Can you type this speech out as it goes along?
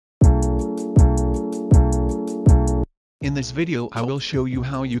In this video I will show you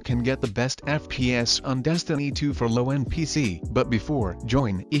how you can get the best FPS on Destiny 2 for low-end PC. But before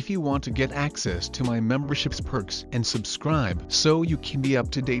join, if you want to get access to my memberships perks and subscribe so you can be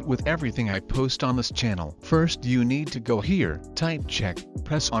up to date with everything I post on this channel. First you need to go here, type check,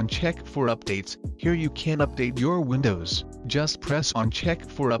 press on check for updates. Here you can update your Windows. Just press on check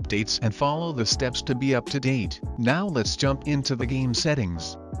for updates and follow the steps to be up to date. Now let's jump into the game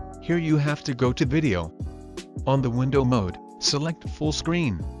settings. Here you have to go to video. On the window mode, select full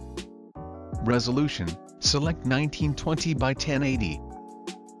screen. Resolution, select 1920 by 1080.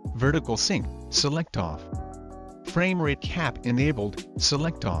 Vertical sync, select off. Frame rate cap enabled,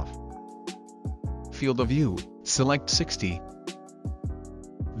 select off. Field of view, select 60.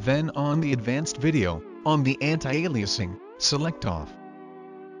 Then on the advanced video, on the anti-aliasing, select off.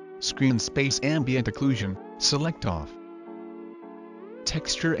 Screen space ambient occlusion, select off.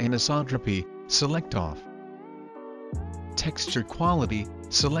 Texture anisotropy, select off. Texture quality,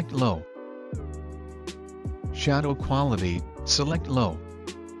 select low. Shadow quality, select low.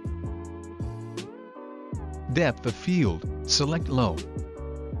 Depth of field, select low.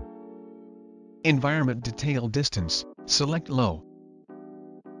 Environment detail distance, select low.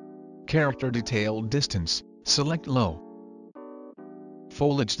 Character detail distance, select low.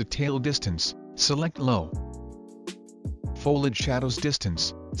 Foliage detail distance, select low. Foliage shadows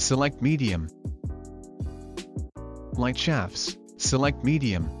distance, select medium. Light shafts, select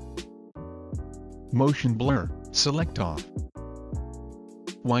medium. Motion blur, select off.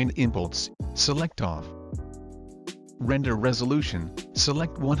 Wind impulse, select off. Render resolution,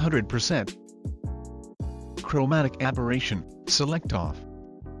 select 100%. Chromatic aberration, select off.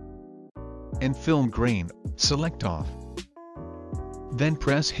 And film grain, select off. Then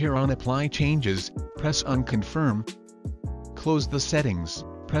press here on apply changes, press on confirm. Close the settings,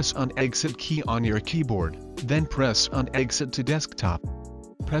 press on exit key on your keyboard, then press on exit to desktop.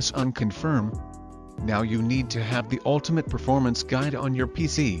 Press on confirm. Now you need to have the ultimate performance guide on your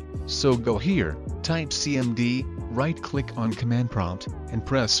PC, so go here, type CMD, right-click on command prompt, and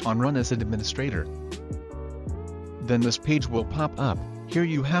press on run as administrator. Then this page will pop up. Here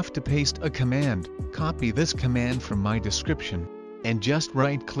you have to paste a command. Copy this command from my description, and just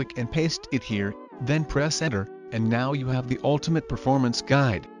right-click and paste it here, then press enter, and now you have the ultimate performance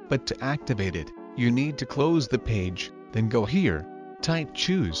guide. But to activate it, you need to close the page, then go here, type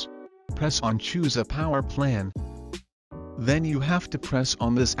choose. Press on choose a power plan. Then you have to press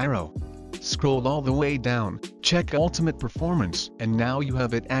on this arrow. Scroll all the way down, check ultimate performance, and now you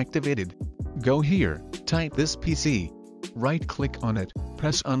have it activated. Go here, type this PC. Right-click on it,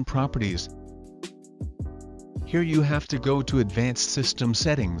 press on properties. Here you have to go to advanced system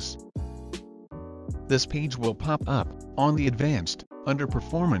settings. This page will pop up. On the advanced, under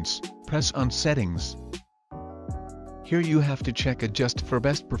performance, press on settings. Here you have to check adjust for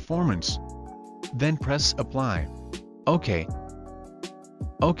best performance. Then press apply. OK.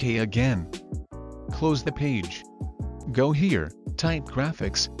 OK again. Close the page. Go here, type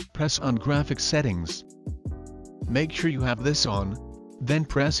graphics, press on graphics settings. Make sure you have this on, then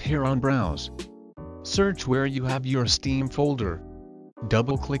press here on browse. Search where you have your Steam folder.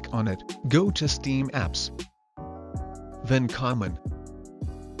 Double-click on it, go to Steam apps. Then common.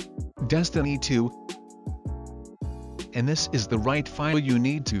 Destiny 2. And this is the right file you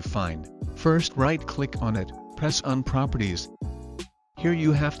need to find. First right-click on it, press on properties. Here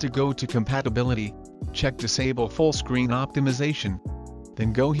you have to go to compatibility, check disable full screen optimization.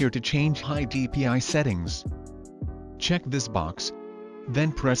 Then go here to change high DPI settings. Check this box.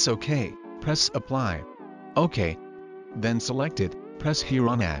 Then press OK, press apply. OK. Then select it, press here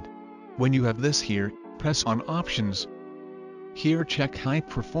on add. When you have this here, press on options. Here check high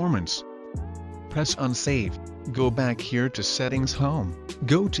performance. Press on save, go back here to settings home,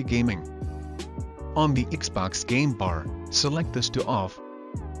 go to gaming. On the Xbox game bar, select this to off.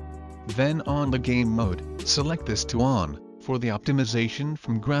 Then on the game mode, select this to on, for the optimization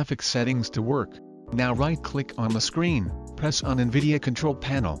from graphics settings to work. Now right-click on the screen, press on NVIDIA control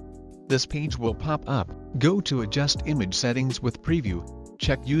panel. This page will pop up, go to adjust image settings with preview,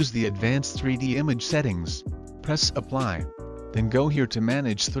 check use the advanced 3D image settings. Press apply. Then go here to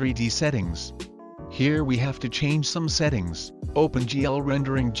manage 3D settings. Here we have to change some settings. Open GL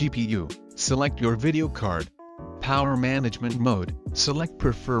rendering GPU, select your video card. Power management mode, select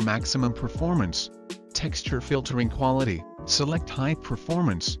prefer maximum performance. Texture filtering quality, select high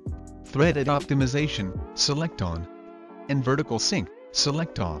performance. Threaded optimization, select on. And vertical sync,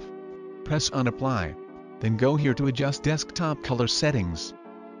 select off. Press on apply. Then go here to adjust desktop color settings.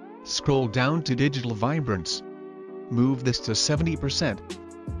 Scroll down to digital vibrance. Move this to 70%.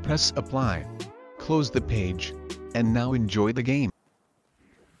 Press apply. Close the page. And now enjoy the game.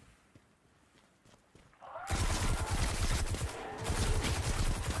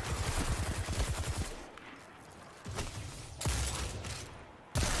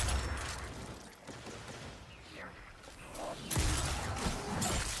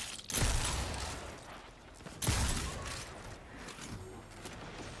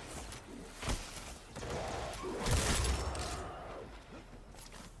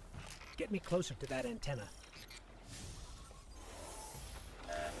 Get me closer to that antenna.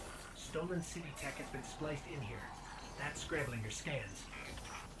 Stolen city tech has been spliced in here. That's scrambling your scans.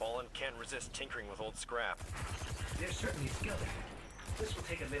 Fallen can't resist tinkering with old scrap. They're certainly skilled at it. This will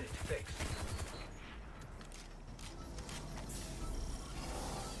take a minute to fix.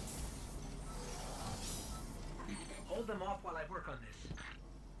 Hold them off while I work on this.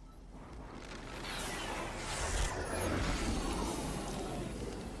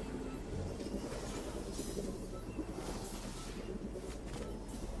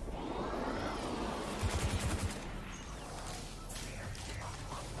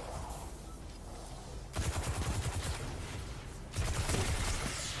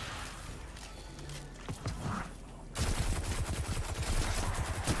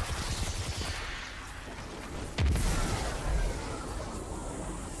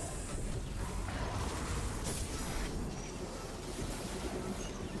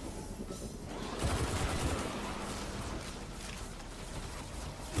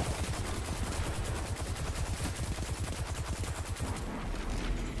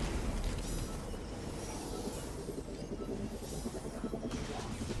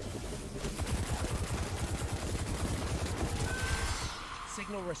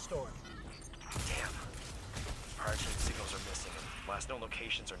 Signal restored. Damn. Our chain signals are missing, and last known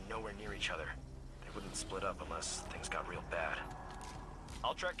locations are nowhere near each other. They wouldn't split up unless things got real bad.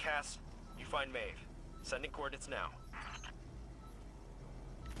 I'll track Cass. You find Maeve. Sending coordinates now.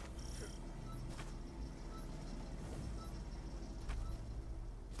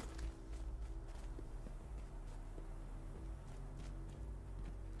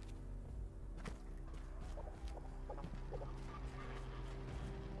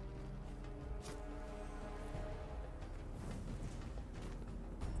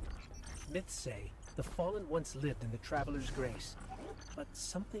 Myths say the Fallen once lived in the Traveler's Grace, but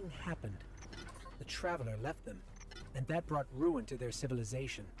something happened. The Traveler left them, and that brought ruin to their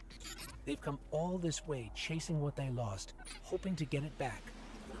civilization. They've come all this way chasing what they lost, hoping to get it back,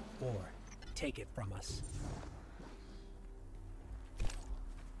 or take it from us.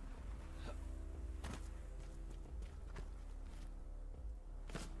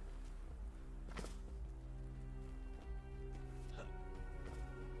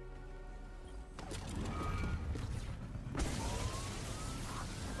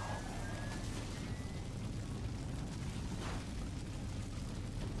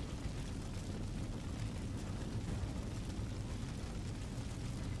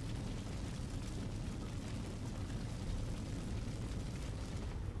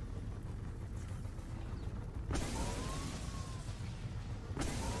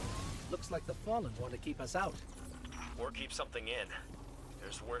 Looks like the Fallen want to keep us out. Or keep something in.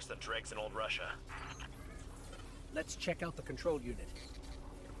 There's worse than dregs in old Russia. Let's check out the control unit.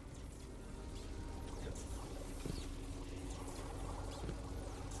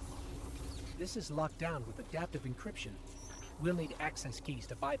 This is locked down with adaptive encryption. We'll need access keys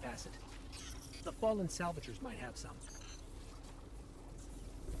to bypass it. The Fallen salvagers might have some.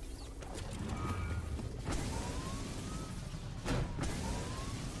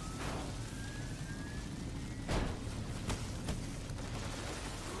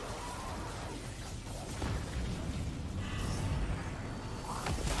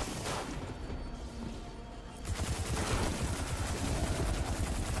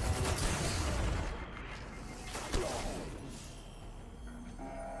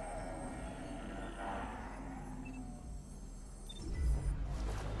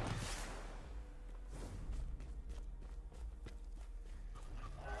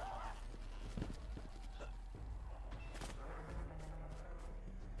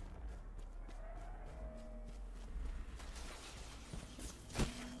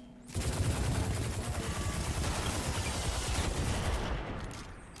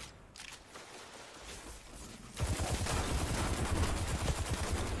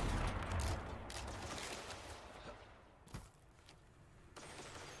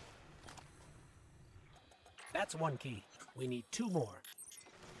 That's one key. We need two more.